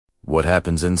What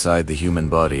happens inside the human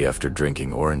body after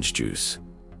drinking orange juice?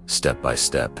 Step by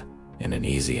step, in an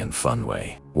easy and fun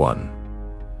way.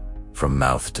 1. From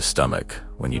mouth to stomach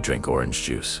when you drink orange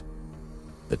juice.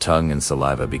 The tongue and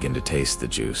saliva begin to taste the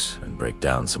juice and break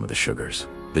down some of the sugars.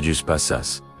 The juice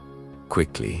passes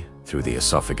quickly through the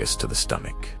esophagus to the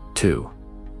stomach. 2.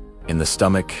 In the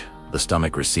stomach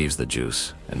receives the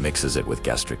juice and mixes it with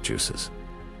gastric juices.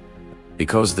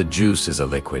 Because the juice is a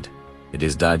liquid, it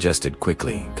is digested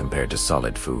quickly compared to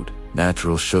solid food.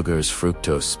 Natural sugars,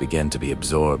 fructose, begin to be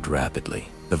absorbed rapidly.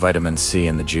 The vitamin C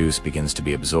in the juice begins to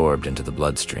be absorbed into the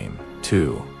bloodstream.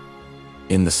 2.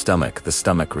 In the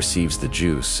stomach receives the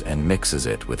juice and mixes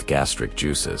it with gastric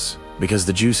juices. Because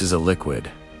the juice is a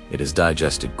liquid, it is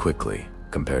digested quickly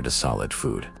compared to solid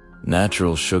food.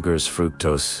 Natural sugars,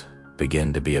 fructose,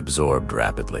 begin to be absorbed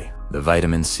rapidly. The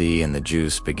vitamin C in the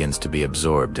juice begins to be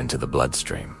absorbed into the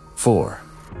bloodstream. 4.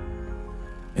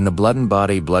 In the blood and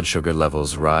body, blood sugar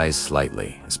levels rise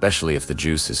slightly, especially if the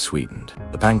juice is sweetened.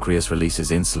 The pancreas releases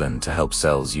insulin to help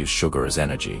cells use sugar as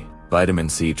energy. Vitamin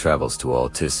C travels to all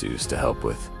tissues to help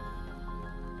with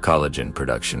collagen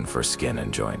production for skin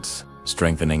and joints,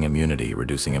 strengthening immunity,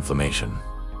 reducing inflammation.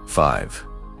 5.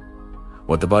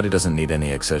 What the body doesn't need,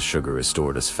 any excess sugar is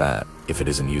stored as fat if it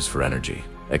isn't used for energy.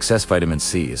 Excess vitamin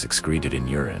C is excreted in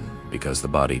urine because the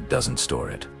body doesn't store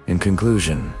it. In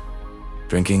conclusion,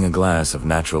 drinking a glass of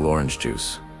natural orange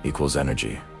juice equals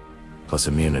energy plus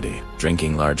immunity.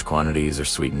 Drinking large quantities of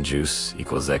sweetened juice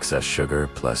equals excess sugar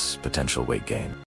plus potential weight gain.